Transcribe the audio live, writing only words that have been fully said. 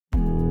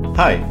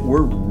Hi,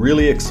 we're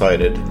really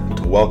excited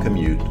to welcome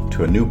you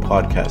to a new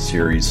podcast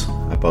series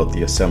about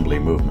the Assembly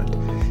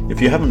Movement. If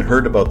you haven't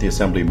heard about the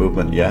Assembly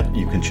Movement yet,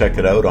 you can check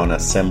it out on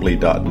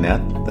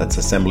assembly.net. That's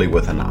assembly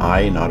with an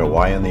I, not a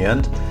Y on the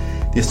end.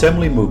 The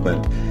Assembly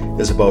Movement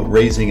is about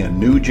raising a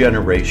new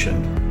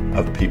generation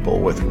of people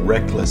with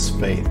reckless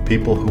faith,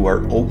 people who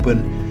are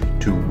open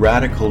to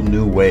radical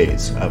new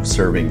ways of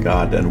serving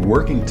God and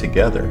working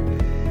together.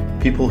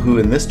 People who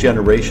in this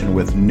generation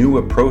with new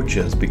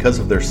approaches because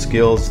of their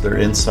skills, their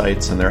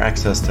insights, and their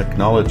access to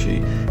technology,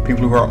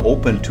 people who are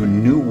open to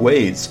new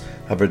ways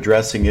of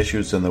addressing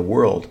issues in the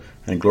world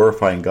and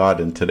glorifying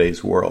God in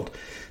today's world.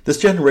 This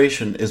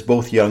generation is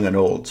both young and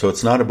old, so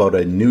it's not about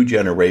a new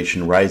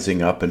generation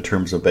rising up in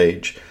terms of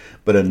age,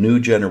 but a new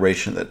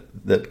generation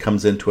that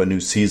comes into a new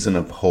season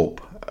of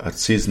hope, a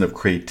season of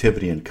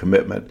creativity and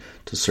commitment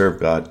to serve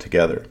God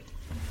together.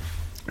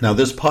 Now,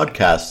 this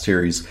podcast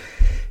series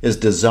is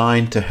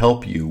designed to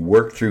help you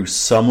work through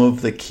some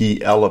of the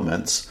key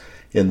elements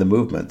in the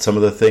movement, some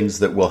of the things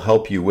that will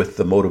help you with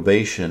the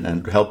motivation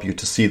and help you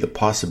to see the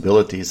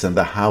possibilities and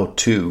the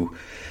how-to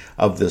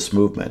of this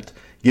movement,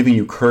 giving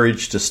you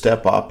courage to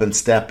step up and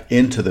step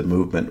into the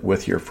movement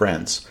with your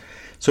friends.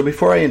 So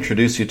before I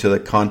introduce you to the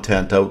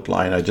content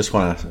outline, I just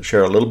want to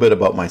share a little bit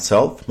about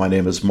myself. My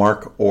name is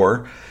Mark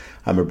Orr.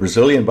 I'm a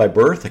Brazilian by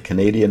birth, a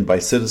Canadian by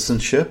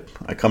citizenship.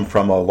 I come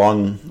from a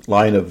long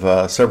line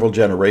of several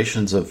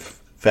generations of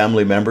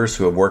family members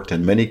who have worked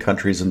in many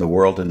countries in the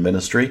world in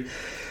ministry.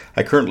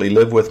 I currently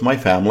live with my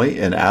family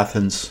in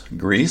Athens,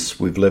 Greece.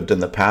 We've lived in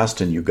the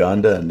past in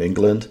Uganda and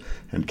England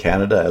and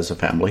Canada as a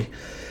family.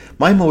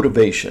 My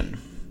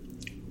motivation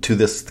to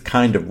this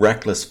kind of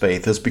reckless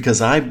faith is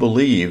because I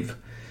believe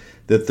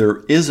that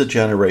there is a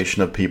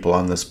generation of people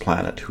on this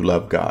planet who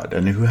love God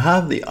and who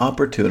have the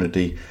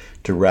opportunity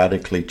to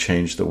radically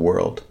change the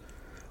world.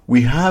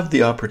 We have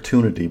the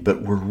opportunity,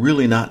 but we're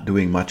really not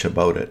doing much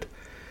about it.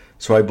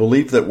 So I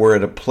believe that we're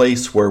at a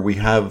place where we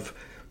have,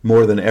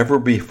 more than ever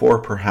before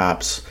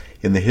perhaps,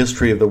 in the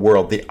history of the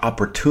world, the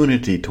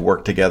opportunity to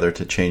work together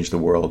to change the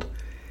world.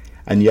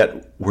 And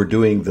yet we're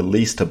doing the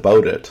least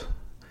about it.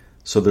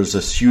 So there's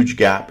this huge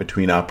gap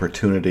between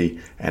opportunity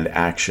and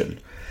action.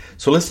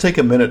 So let's take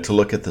a minute to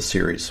look at the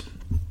series.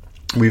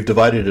 We've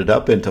divided it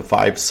up into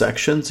 5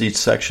 sections. Each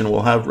section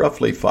will have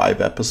roughly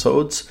 5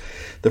 episodes.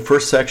 The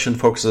first section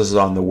focuses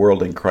on the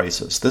world in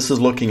crisis. This is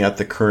looking at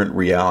the current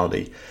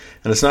reality.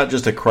 And it's not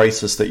just a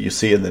crisis that you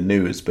see in the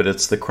news, but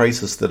it's the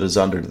crisis that is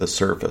under the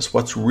surface.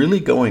 What's really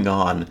going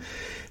on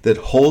that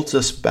holds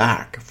us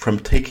back from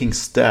taking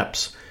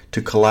steps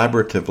to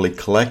collaboratively,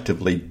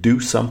 collectively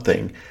do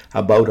something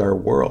about our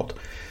world.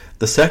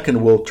 The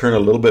second will turn a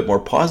little bit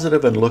more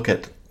positive and look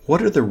at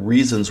what are the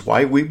reasons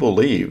why we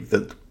believe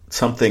that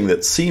something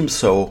that seems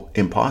so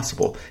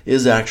impossible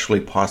is actually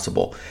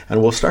possible.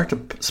 And we'll start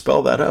to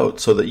spell that out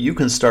so that you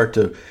can start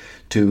to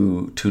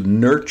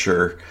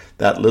nurture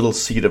that little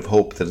seed of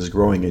hope that is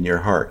growing in your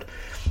heart.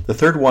 The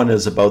third one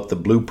is about the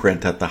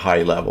blueprint at the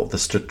high level, the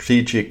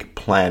strategic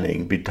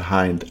planning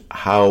behind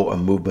how a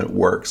movement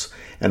works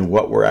and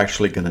what we're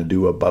actually going to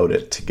do about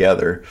it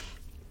together.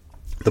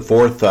 The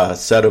fourth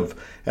set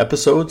of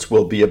episodes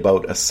will be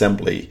about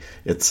Assembly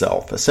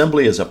itself.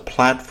 Assembly is a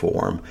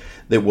platform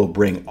that will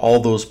bring all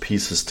those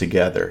pieces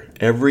together.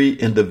 Every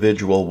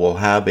individual will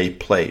have a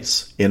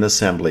place in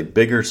Assembly,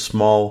 big or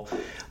small,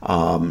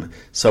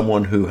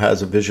 someone who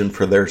has a vision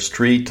for their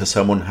street to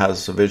someone who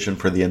has a vision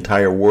for the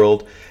entire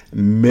world,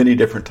 many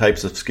different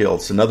types of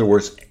skills. In other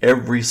words,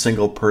 every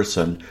single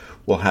person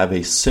will have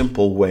a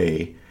simple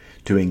way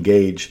to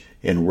engage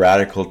in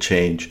radical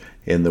change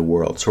in the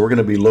world. So we're going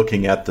to be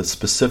looking at the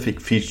specific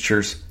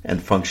features and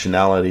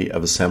functionality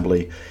of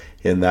Assembly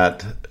in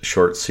that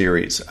short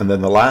series. And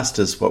then the last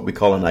is what we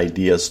call an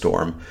idea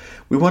storm.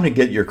 We want to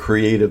get your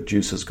creative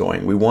juices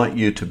going. We want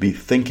you to be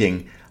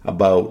thinking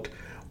about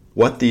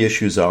what the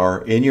issues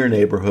are in your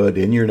neighborhood,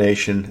 in your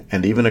nation,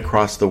 and even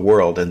across the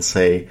world and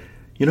say,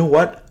 you know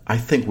what? I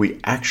think we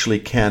actually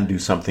can do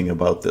something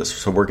about this.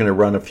 So we're going to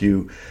run a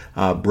few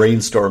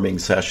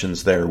brainstorming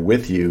sessions there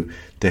with you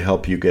to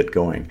help you get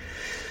going.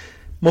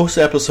 Most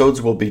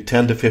episodes will be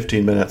 10 to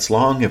 15 minutes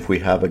long. If we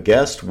have a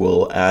guest,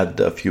 we'll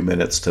add a few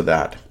minutes to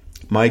that.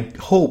 My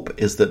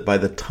hope is that by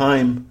the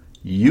time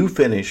you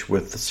finish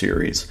with the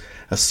series,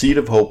 a seed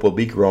of hope will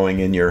be growing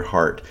in your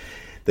heart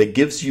that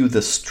gives you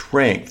the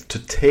strength to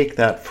take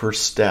that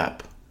first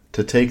step,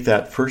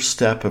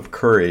 of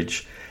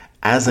courage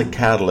as a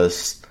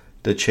catalyst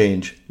to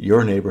change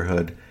your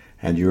neighborhood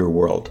and your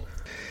world.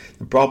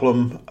 The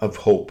Problem of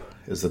Hope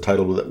is the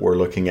title that we're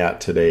looking at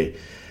today.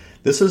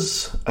 This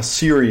is a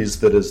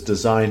series that is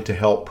designed to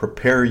help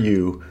prepare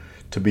you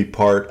to be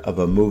part of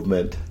a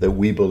movement that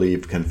we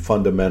believe can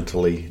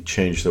fundamentally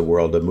change the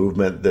world, a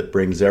movement that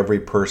brings every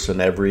person,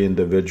 every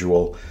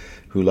individual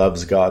who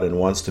loves God and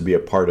wants to be a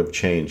part of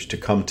change to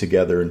come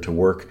together and to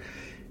work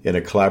in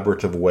a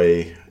collaborative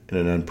way, in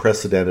an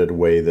unprecedented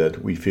way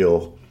that we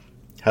feel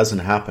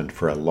hasn't happened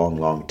for a long,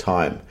 long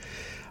time.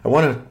 I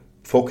want to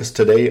focus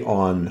today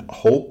on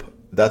hope.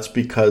 That's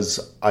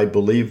because I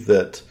believe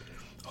that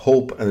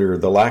hope, or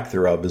the lack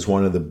thereof, is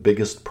one of the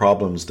biggest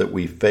problems that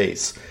we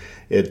face.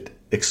 It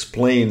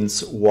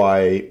explains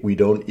why we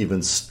don't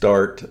even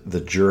start the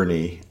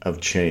journey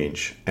of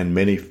change, and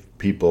many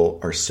people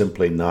are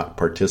simply not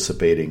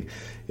participating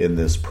in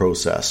this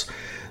process.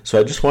 So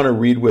I just want to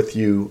read with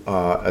you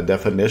a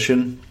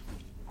definition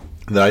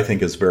that I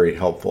think is very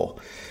helpful.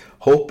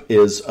 Hope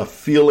is a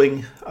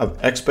feeling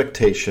of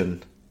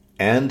expectation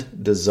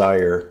and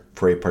desire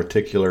for a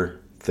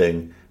particular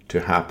thing to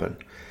happen.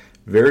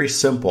 Very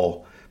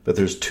simple, but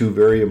there's two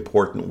very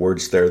important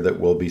words there that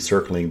we'll be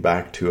circling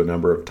back to a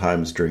number of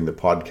times during the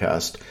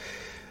podcast.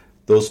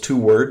 Those two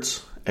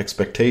words,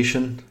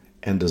 expectation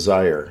and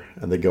desire,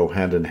 and they go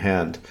hand in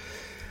hand.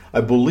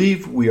 I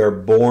believe we are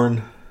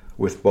born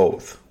with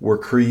both. We're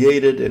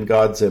created in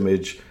God's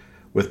image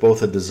with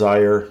both a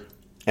desire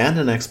and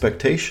an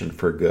expectation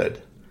for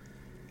good.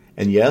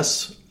 And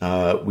yes,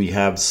 we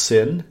have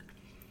sin,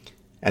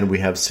 and we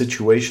have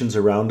situations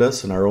around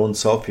us and our own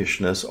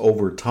selfishness.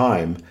 Over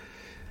time,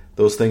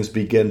 those things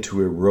begin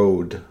to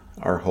erode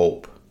our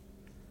hope.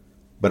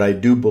 But I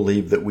do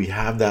believe that we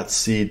have that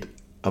seed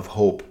of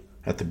hope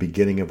at the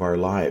beginning of our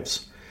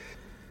lives.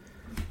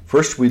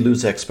 First, we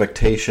lose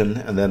expectation,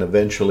 and then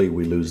eventually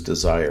we lose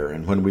desire.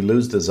 And when we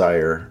lose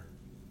desire,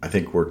 I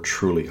think we're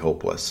truly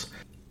hopeless.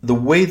 The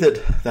way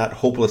that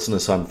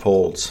hopelessness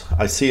unfolds,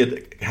 I see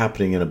it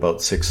happening in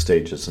about 6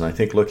 stages. And I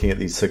think looking at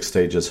these 6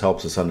 stages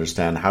helps us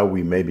understand how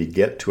we maybe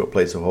get to a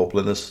place of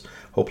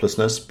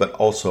hopelessness, but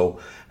also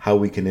how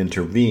we can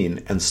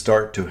intervene and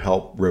start to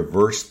help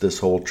reverse this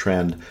whole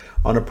trend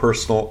on a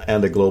personal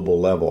and a global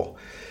level.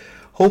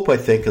 Hope, I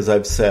think, as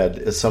I've said,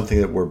 is something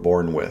that we're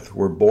born with.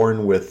 We're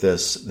born with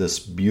this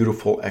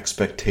beautiful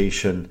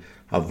expectation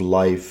of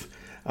life.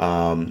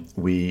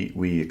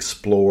 We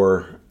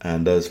explore,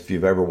 and as if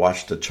you've ever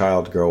watched a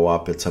child grow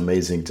up, it's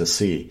amazing to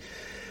see.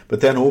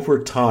 But then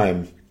over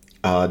time,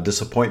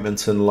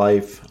 disappointments in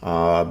life,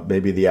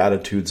 maybe the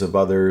attitudes of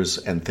others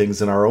and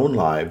things in our own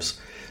lives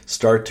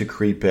start to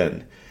creep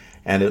in.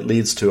 And it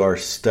leads to our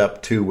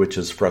step 2, which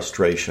is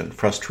frustration.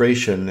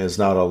 Frustration is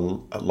not a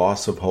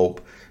loss of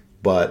hope,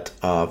 but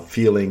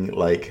feeling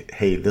like,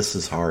 hey, this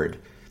is hard.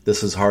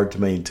 This is hard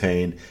to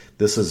maintain.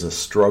 This is a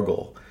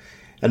struggle.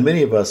 And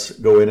many of us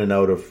go in and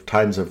out of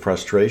times of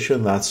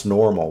frustration. That's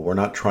normal. We're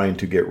not trying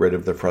to get rid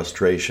of the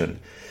frustration.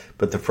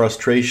 But the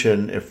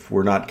frustration, if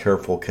we're not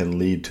careful, can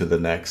lead to the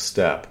next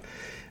step.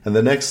 And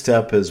the next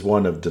step is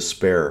one of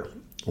despair,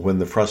 when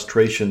the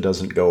frustration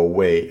doesn't go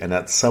away. And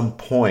at some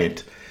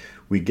point,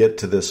 we get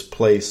to this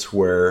place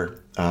where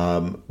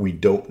we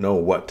don't know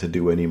what to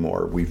do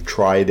anymore. We've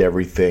tried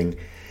everything,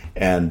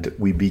 and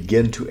we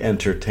begin to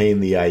entertain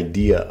the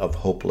idea of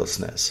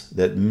hopelessness,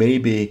 that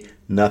maybe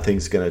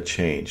nothing's going to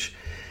change.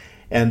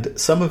 And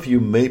some of you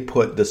may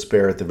put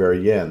despair at the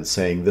very end,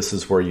 saying this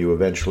is where you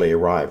eventually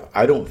arrive.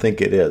 I don't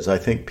think it is. I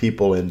think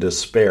people in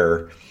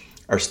despair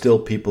are still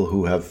people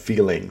who have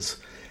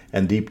feelings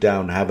and deep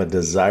down have a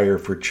desire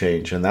for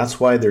change. And that's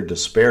why they're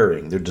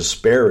despairing. They're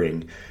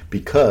despairing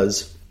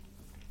because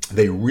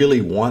they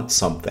really want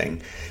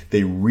something.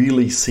 They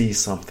really see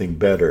something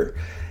better,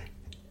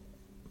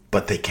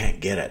 but they can't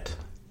get it.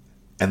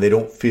 And they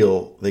don't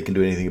feel they can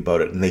do anything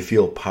about it, and they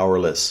feel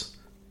powerless.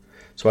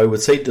 So I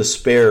would say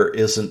despair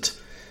isn't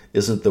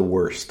the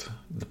worst.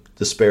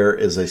 Despair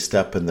is a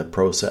step in the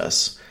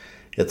process.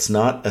 It's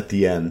not at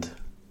the end.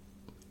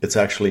 It's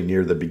actually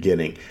near the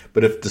beginning.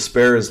 But if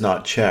despair is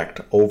not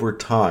checked, over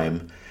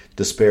time,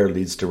 despair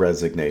leads to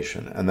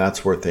resignation. And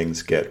that's where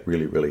things get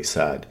really, really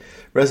sad.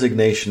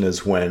 Resignation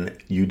is when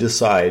you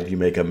decide, you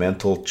make a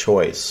mental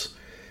choice.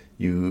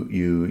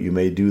 You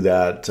may do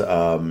that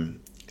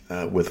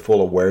with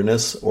full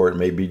awareness, or it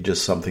may be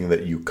just something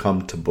that you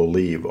come to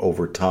believe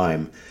over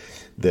time,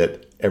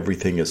 that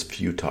everything is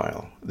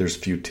futile. There's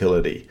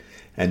futility.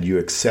 And you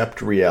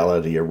accept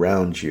reality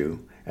around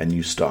you and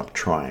you stop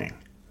trying.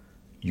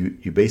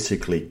 You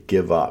basically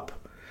give up.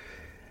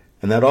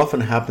 And that often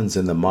happens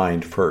in the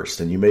mind first.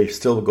 And you may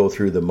still go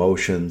through the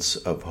motions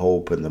of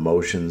hope and the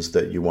motions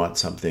that you want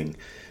something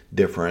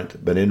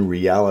different. But in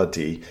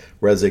reality,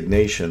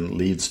 resignation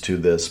leads to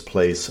this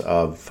place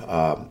of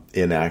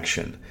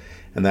inaction.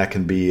 And that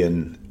can be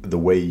in the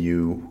way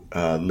you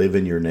live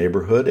in your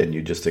neighborhood, and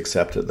you just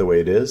accept it the way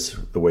it is,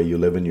 the way you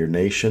live in your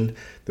nation,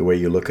 the way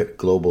you look at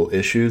global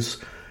issues.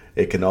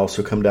 It can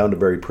also come down to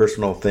very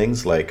personal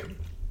things like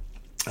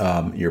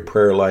your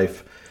prayer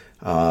life,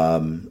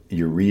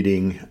 your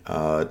reading,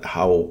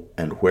 how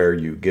and where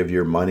you give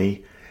your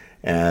money.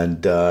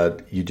 And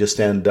you just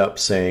end up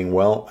saying,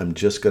 well, I'm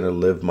just going to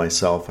live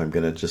myself. I'm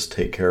going to just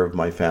take care of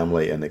my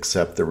family and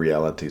accept the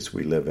realities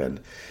we live in.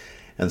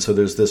 And so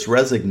there's this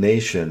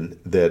resignation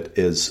that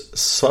is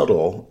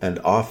subtle and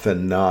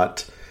often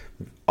not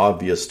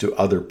obvious to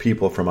other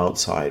people from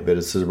outside, but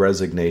it's a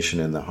resignation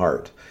in the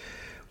heart.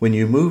 When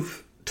you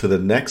move to the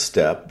next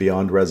step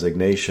beyond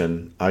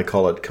resignation, I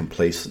call it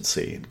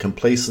complacency.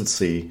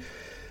 Complacency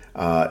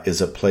is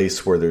a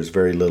place where there's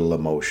very little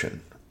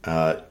emotion.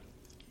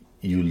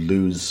 You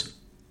lose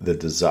the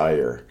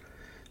desire.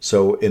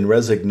 So in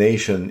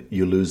resignation,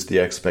 you lose the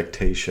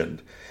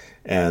expectation.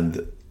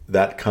 And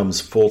that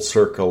comes full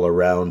circle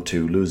around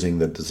to losing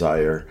the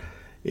desire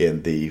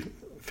in the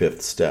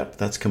fifth step.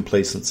 That's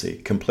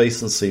complacency.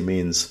 Complacency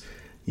means,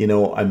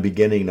 I'm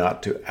beginning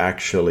not to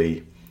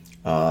actually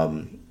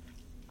even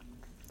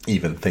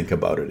think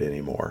about it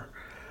anymore.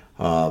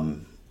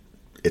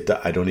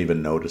 I don't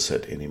even notice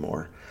it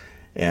anymore.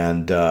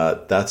 And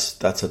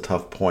that's a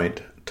tough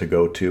point to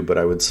go to, but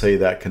I would say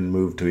that can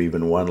move to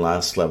even one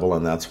last level,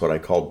 and that's what I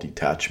call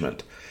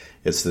detachment.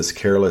 It's this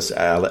careless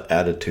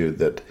attitude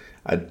that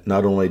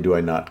not only do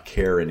I not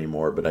care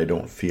anymore, but I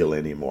don't feel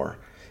anymore.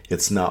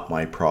 It's not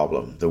my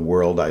problem. The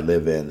world I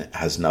live in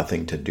has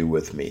nothing to do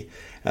with me.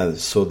 And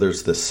so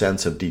there's this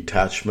sense of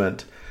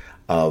detachment,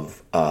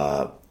 of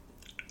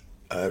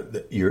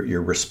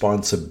your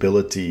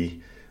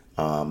responsibility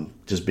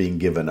just being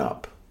given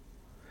up.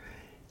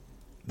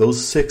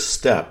 Those 6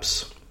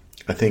 steps,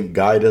 I think,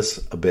 guide us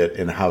a bit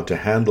in how to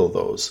handle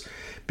those,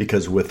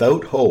 because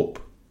without hope,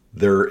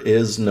 there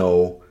is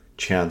no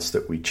chance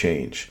that we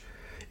change.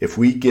 If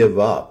we give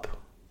up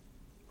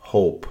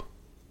hope,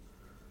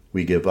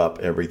 we give up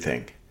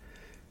everything.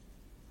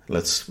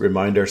 Let's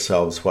remind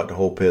ourselves what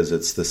hope is.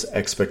 It's this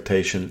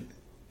expectation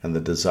and the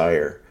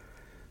desire.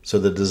 So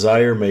the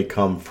desire may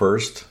come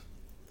first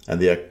and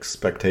the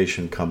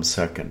expectation comes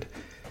second,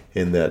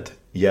 in that,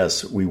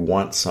 yes, we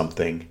want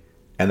something,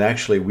 and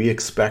actually we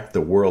expect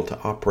the world to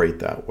operate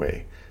that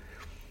way.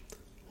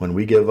 When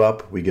we give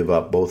up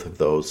both of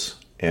those,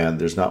 and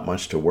there's not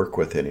much to work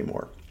with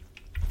anymore.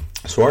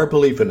 So our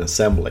belief in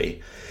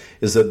assembly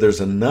is that there's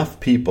enough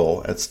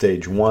people at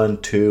stage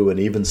 1, 2, and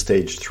even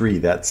stage 3,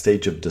 that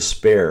stage of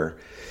despair,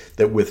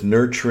 that with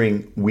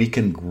nurturing we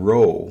can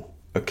grow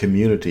a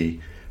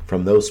community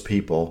from those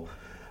people,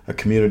 a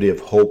community of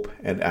hope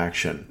and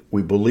action.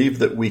 We believe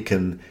that we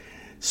can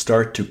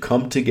start to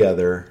come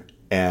together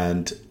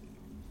and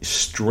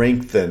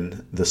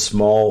strengthen the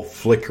small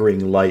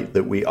flickering light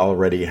that we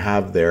already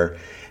have there,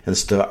 and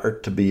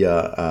start to be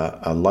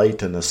a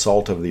light and a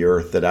salt of the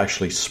earth that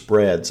actually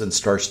spreads and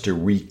starts to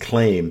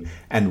reclaim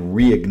and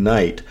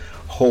reignite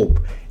hope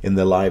in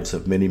the lives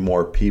of many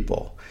more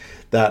people.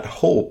 That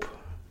hope,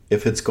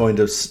 if it's going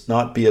to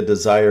not be a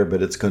desire,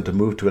 but it's going to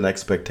move to an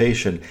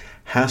expectation,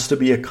 has to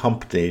be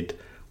accompanied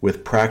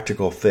with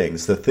practical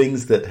things, the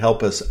things that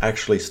help us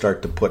actually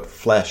start to put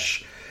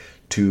flesh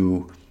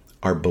to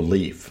our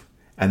belief,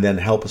 and then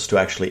help us to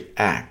actually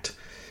act.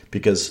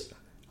 Because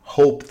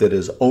hope that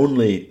is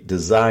only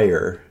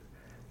desire,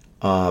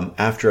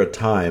 after a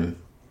time,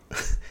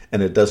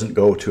 and it doesn't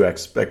go to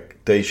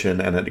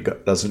expectation and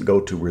it doesn't go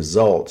to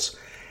results,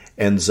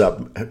 ends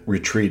up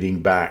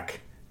retreating back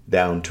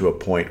down to a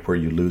point where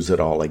you lose it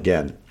all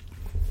again.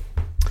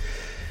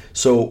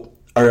 So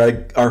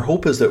our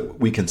hope is that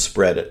we can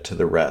spread it to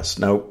the rest.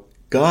 Now,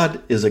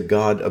 God is a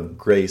God of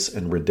grace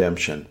and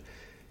redemption.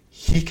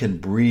 He can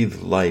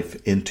breathe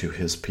life into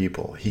his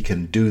people. He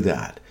can do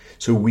that.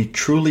 So we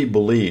truly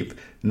believe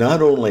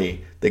not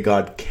only that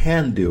God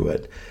can do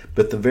it,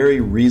 but the very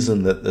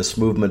reason that this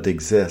movement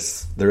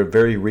exists, the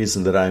very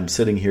reason that I'm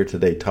sitting here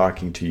today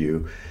talking to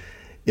you,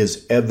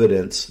 is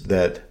evidence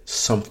that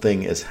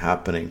something is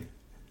happening.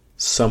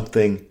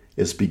 Something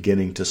is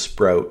beginning to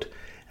sprout,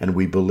 and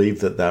we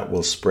believe that that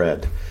will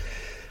spread.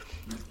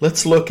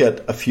 Let's look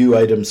at a few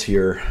items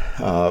here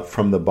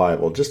from the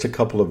Bible, just a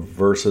couple of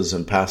verses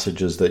and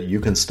passages that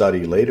you can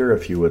study later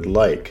if you would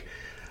like.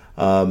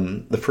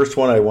 The first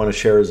one I want to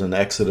share is in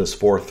Exodus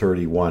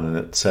 4:31, and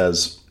it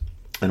says,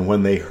 "And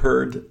when they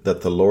heard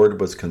that the Lord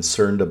was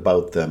concerned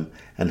about them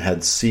and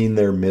had seen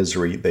their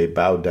misery, they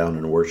bowed down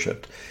and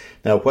worshipped."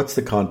 Now, what's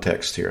the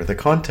context here? The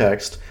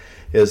context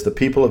is the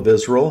people of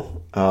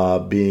Israel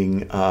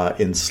being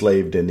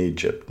enslaved in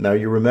Egypt. Now,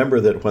 you remember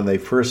that when they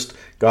first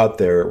got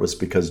there, it was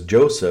because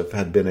Joseph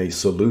had been a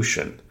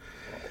solution.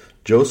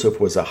 Joseph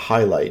was a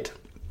highlight.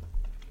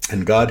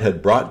 And God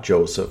had brought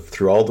Joseph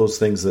through all those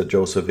things that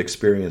Joseph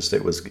experienced.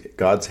 It was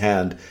God's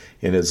hand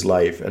in his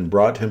life, and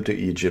brought him to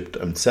Egypt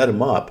and set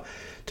him up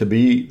to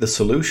be the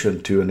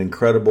solution to an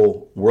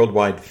incredible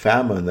worldwide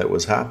famine that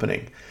was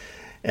happening.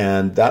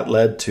 And that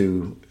led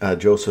to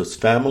Joseph's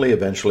family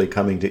eventually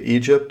coming to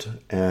Egypt,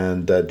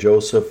 and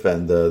Joseph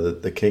and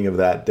the king of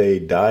that day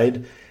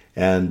died,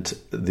 and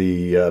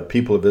the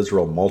people of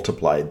Israel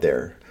multiplied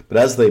there. But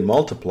as they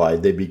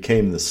multiplied, they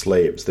became the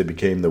slaves, they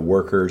became the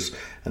workers,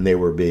 and they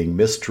were being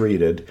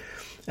mistreated.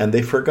 And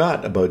they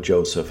forgot about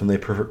Joseph, and they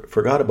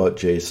forgot about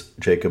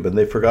Jacob, and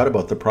they forgot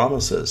about the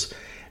promises.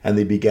 And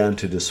they began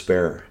to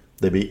despair.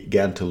 They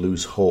began to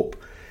lose hope.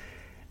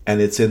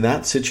 And it's in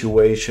that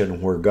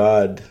situation where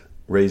God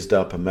raised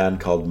up a man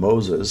called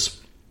Moses.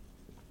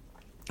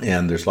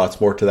 And there's lots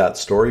more to that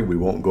story we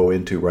won't go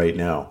into right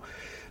now.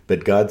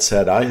 But God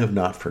said, "I have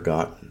not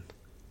forgotten."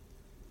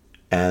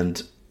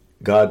 And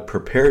God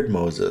prepared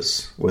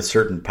Moses with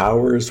certain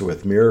powers,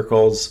 with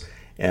miracles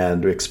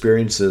and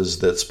experiences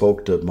that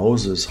spoke to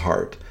Moses'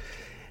 heart.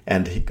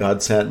 And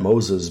God sent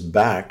Moses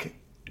back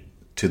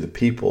to the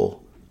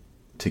people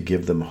to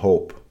give them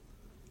hope.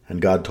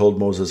 And God told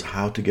Moses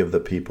how to give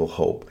the people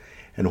hope.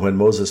 And when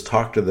Moses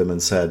talked to them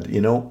and said,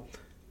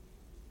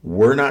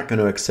 "We're not going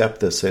to accept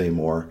this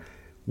anymore.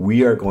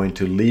 we are going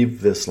to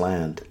leave this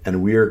land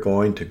and we are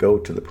going to go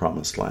to the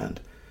promised land.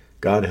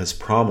 God has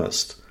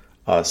promised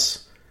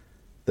us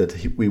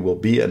that we will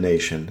be a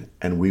nation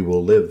and we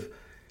will live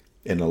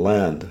in a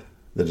land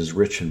that is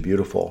rich and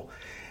beautiful.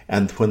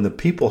 And when the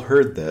people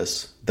heard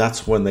this,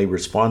 that's when they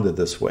responded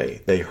this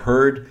way. They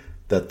heard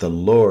that the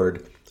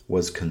Lord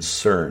was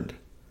concerned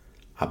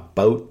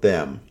about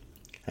them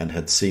and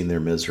had seen their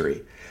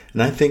misery.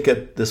 And I think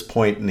at this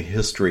point in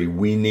history,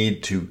 we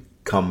need to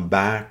come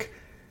back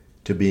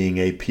to being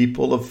a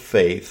people of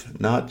faith,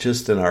 not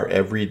just in our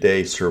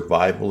everyday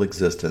survival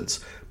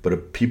existence, but a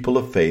people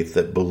of faith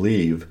that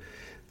believe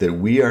that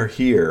we are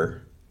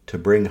here to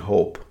bring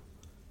hope,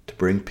 to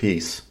bring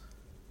peace,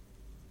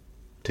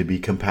 to be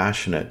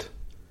compassionate,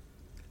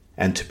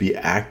 and to be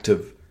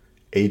active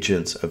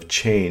agents of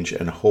change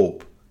and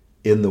hope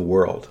in the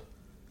world.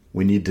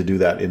 We need to do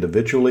that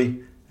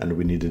individually, and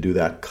we need to do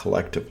that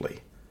collectively.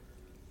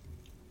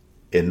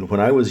 And when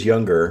I was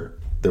younger,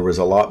 there was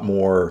a lot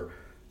more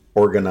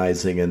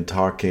organizing and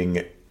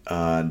talking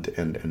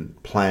and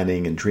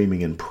planning and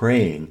dreaming and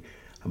praying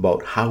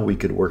about how we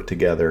could work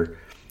together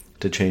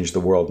to change the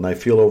world. And I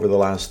feel over the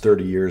last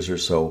 30 years or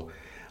so,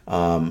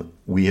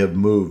 we have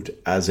moved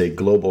as a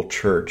global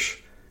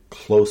church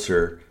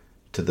closer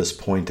to this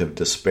point of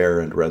despair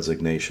and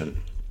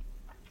resignation.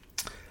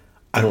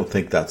 I don't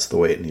think that's the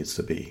way it needs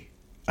to be.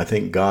 I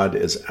think God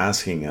is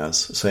asking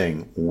us,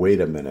 saying, wait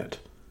a minute,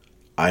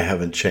 I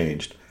haven't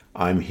changed.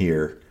 I'm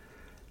here.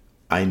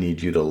 I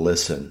need you to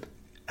listen,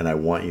 and I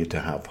want you to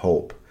have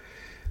hope.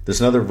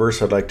 There's another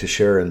verse I'd like to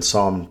share in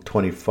Psalm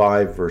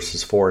 25,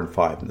 verses 4 and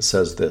 5, and it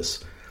says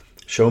this: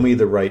 show me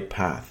the right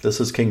path. This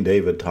is King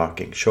David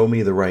talking. Show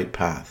me the right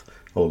path,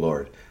 O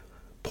Lord.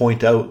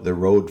 Point out the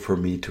road for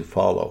me to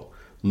follow.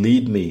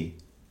 Lead me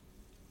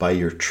by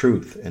your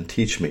truth and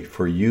teach me,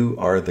 for you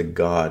are the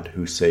God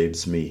who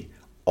saves me.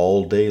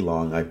 All day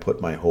long I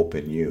put my hope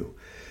in you.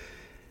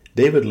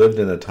 David lived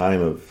in a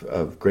time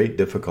of great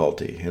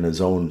difficulty in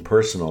his own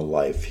personal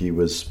life. He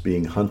was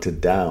being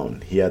hunted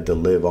down. He had to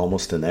live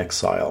almost in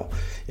exile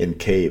in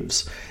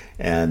caves,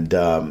 and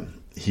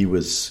he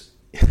was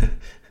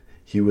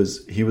he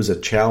was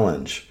a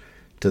challenge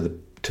to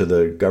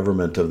the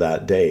government of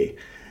that day,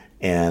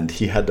 and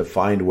he had to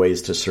find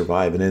ways to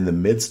survive. And in the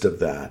midst of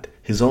that,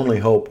 his only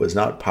hope was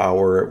not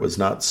power, it was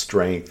not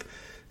strength,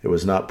 it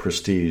was not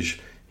prestige.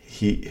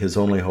 His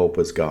only hope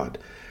was God.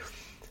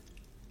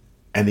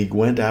 And he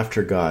went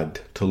after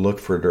God to look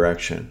for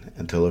direction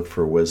and to look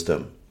for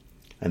wisdom.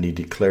 And he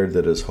declared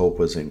that his hope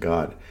was in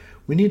God.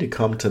 We need to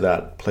come to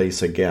that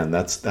place again.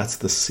 That's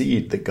the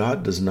seed that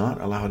God does not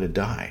allow to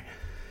die.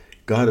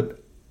 God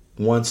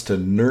wants to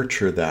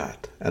nurture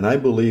that. And I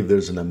believe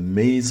there's an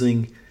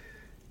amazing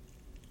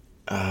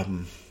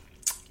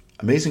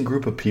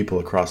group of people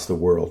across the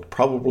world,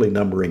 probably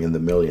numbering in the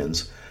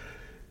millions,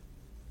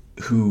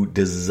 who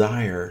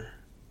desire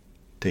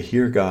to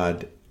hear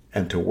God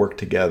and to work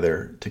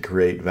together to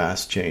create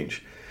vast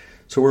change.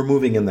 So we're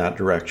moving in that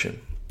direction.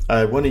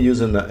 I want to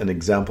use an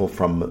example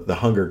from the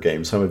Hunger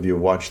Games. Some of you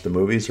have watched the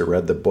movies or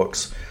read the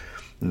books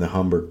in the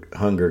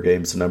Hunger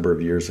Games a number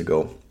of years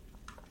ago.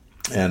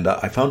 And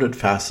I found it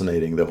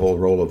fascinating, the whole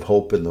role of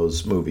hope in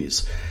those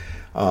movies.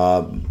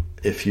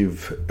 If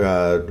you've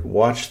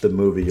watched the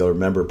movie, you'll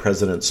remember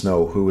President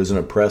Snow, who was an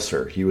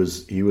oppressor. He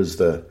was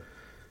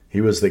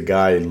the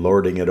guy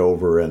lording it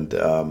over and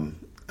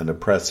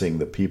oppressing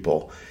the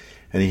people.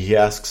 And he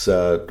asks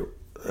a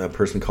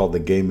person called the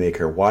Game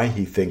Maker why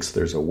he thinks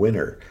there's a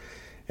winner.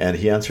 And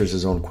he answers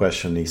his own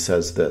question. He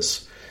says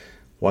this: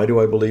 why do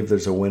I believe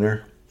there's a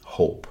winner?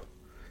 Hope.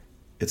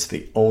 It's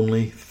the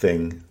only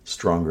thing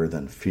stronger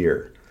than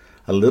fear.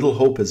 A little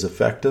hope is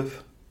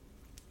effective,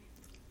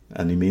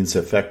 and he means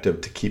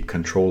effective to keep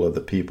control of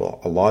the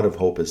people. A lot of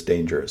hope is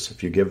dangerous.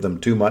 If you give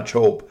them too much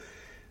hope,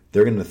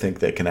 they're going to think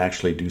they can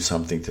actually do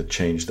something to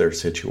change their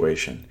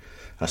situation.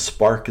 A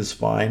spark is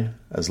fine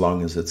as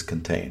long as it's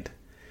contained.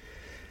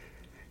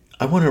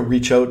 I want to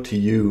reach out to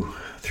you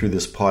through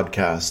this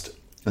podcast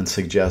and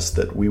suggest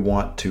that we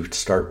want to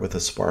start with a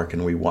spark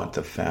and we want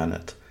to fan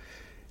it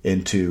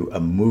into a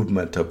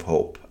movement of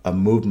hope, a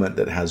movement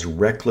that has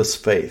reckless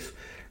faith.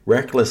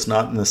 Reckless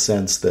not in the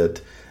sense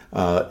that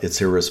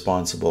it's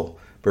irresponsible,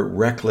 but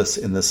reckless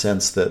in the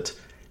sense that,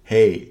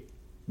 hey,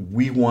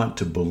 we want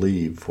to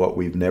believe what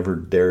we've never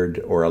dared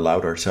or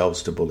allowed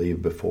ourselves to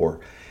believe before.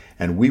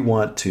 And we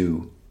want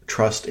to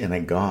trust in a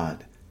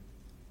God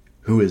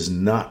who is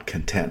not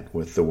content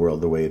with the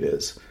world the way it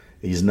is.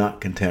 He's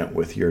not content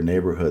with your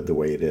neighborhood the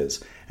way it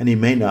is. And he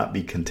may not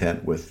be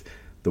content with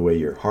the way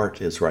your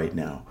heart is right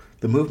now.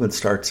 The movement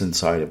starts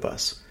inside of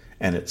us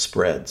and it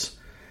spreads.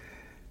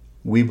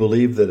 We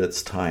believe that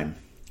it's time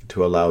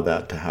to allow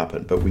that to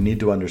happen, but we need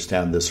to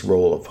understand this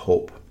role of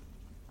hope.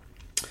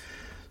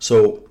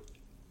 So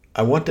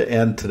I want to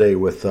end today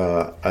with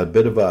a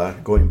bit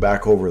of going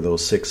back over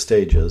those 6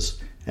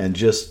 stages and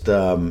just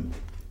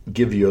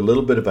give you a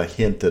little bit of a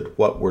hint at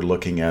what we're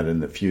looking at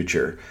in the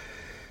future.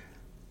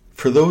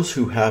 For those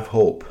who have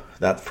hope,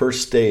 that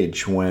first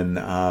stage when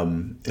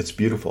it's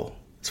beautiful,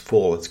 it's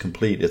full, it's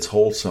complete, it's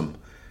wholesome,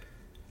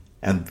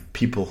 and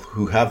people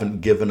who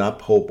haven't given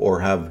up hope or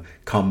have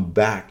come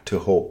back to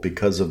hope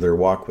because of their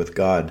walk with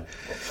God.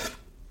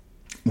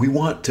 We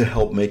want to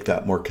help make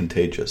that more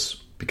contagious,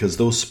 because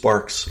those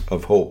sparks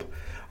of hope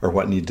are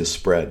what need to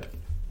spread.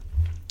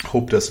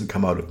 Hope doesn't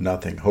come out of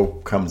nothing.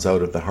 Hope comes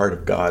out of the heart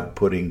of God,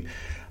 putting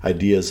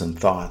ideas and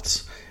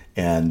thoughts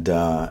and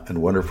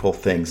wonderful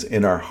things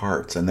in our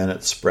hearts, and then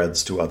it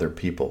spreads to other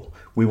people.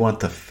 We want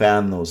to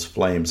fan those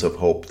flames of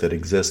hope that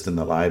exist in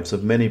the lives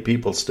of many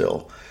people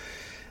still.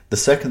 The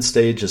second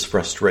stage is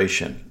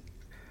frustration.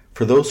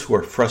 For those who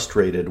are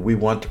frustrated, we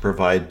want to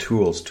provide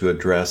tools to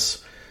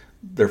address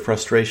their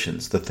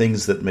frustrations, the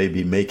things that may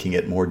be making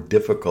it more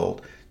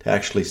difficult to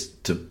actually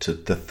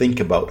to think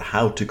about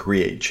how to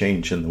create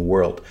change in the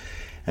world.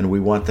 And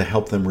we want to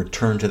help them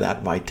return to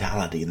that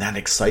vitality and that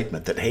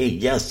excitement that, hey,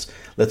 yes,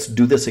 let's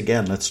do this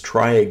again, let's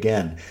try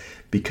again,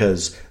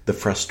 because the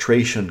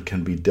frustration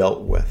can be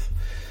dealt with.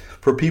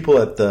 For people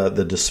at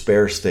the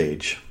despair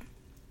stage,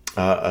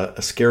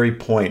 a scary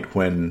point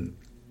when,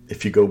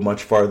 if you go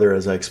much farther,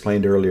 as I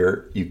explained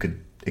earlier, it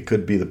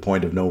could be the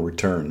point of no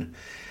return.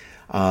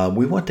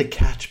 We want to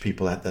catch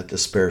people at that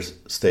despair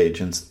stage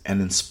and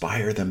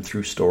inspire them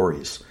through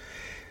stories,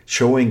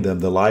 showing them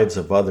the lives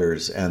of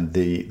others and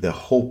the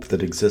hope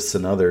that exists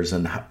in others,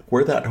 and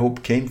where that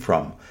hope came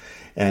from,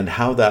 and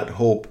how that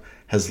hope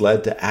has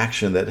led to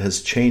action that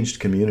has changed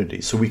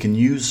communities. So we can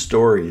use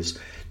stories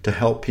to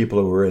help people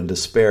who are in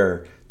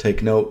despair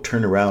take note,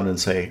 turn around and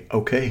say,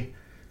 okay,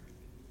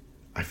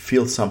 I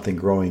feel something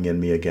growing in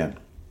me again.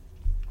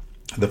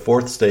 The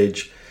fourth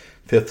stage,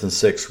 fifth and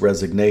sixth,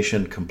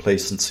 resignation,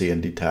 complacency,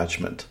 and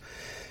detachment.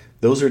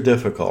 Those are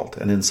difficult,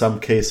 and in some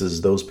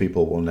cases, those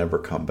people will never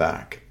come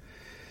back.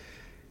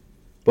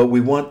 But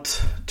we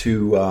want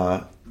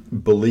to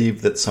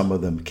believe that some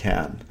of them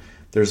can.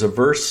 There's a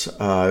verse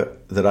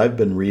that I've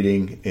been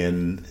reading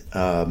in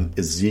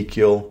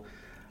Ezekiel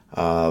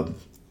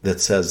that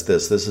says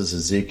this. This is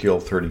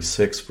Ezekiel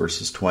 36,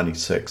 verses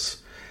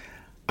 26.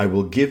 I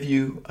will give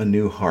you a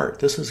new heart.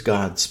 This is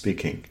God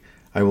speaking.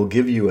 I will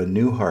give you a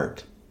new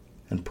heart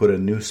and put a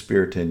new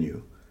spirit in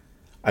you.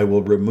 I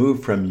will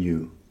remove from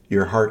you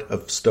your heart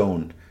of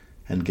stone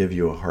and give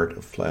you a heart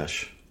of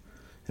flesh.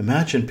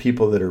 Imagine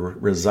people that are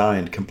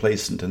resigned,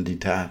 complacent, and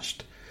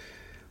detached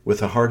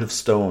with a heart of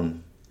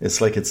stone.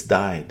 It's like it's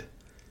died.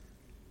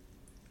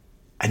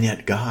 And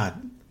yet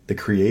God, the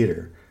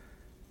Creator,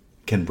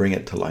 can bring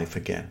it to life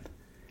again.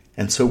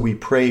 And so we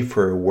pray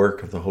for a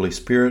work of the Holy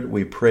Spirit.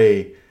 We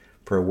pray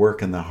for a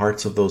work in the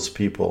hearts of those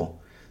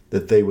people,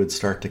 that they would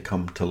start to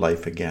come to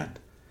life again.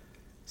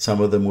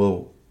 Some of them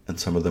will, and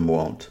some of them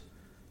won't.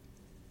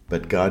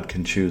 But God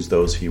can choose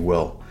those He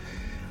will.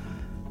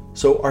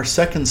 So our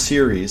second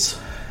series,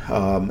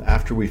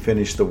 after we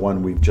finish the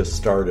one we've just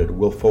started,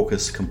 will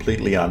focus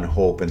completely on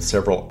hope and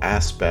several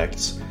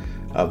aspects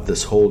of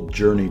this whole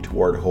journey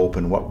toward hope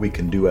and what we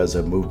can do as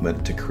a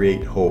movement to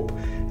create hope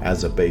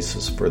as a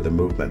basis for the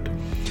movement.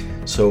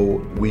 So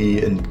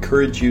we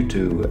encourage you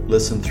to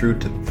listen through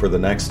for the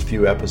next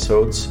few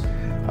episodes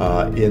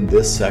in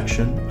this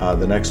section.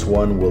 The next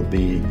one will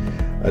be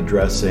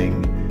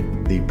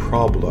addressing the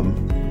problem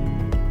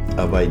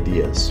of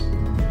ideas.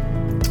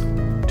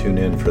 Tune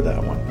in for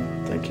that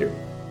one. Thank you.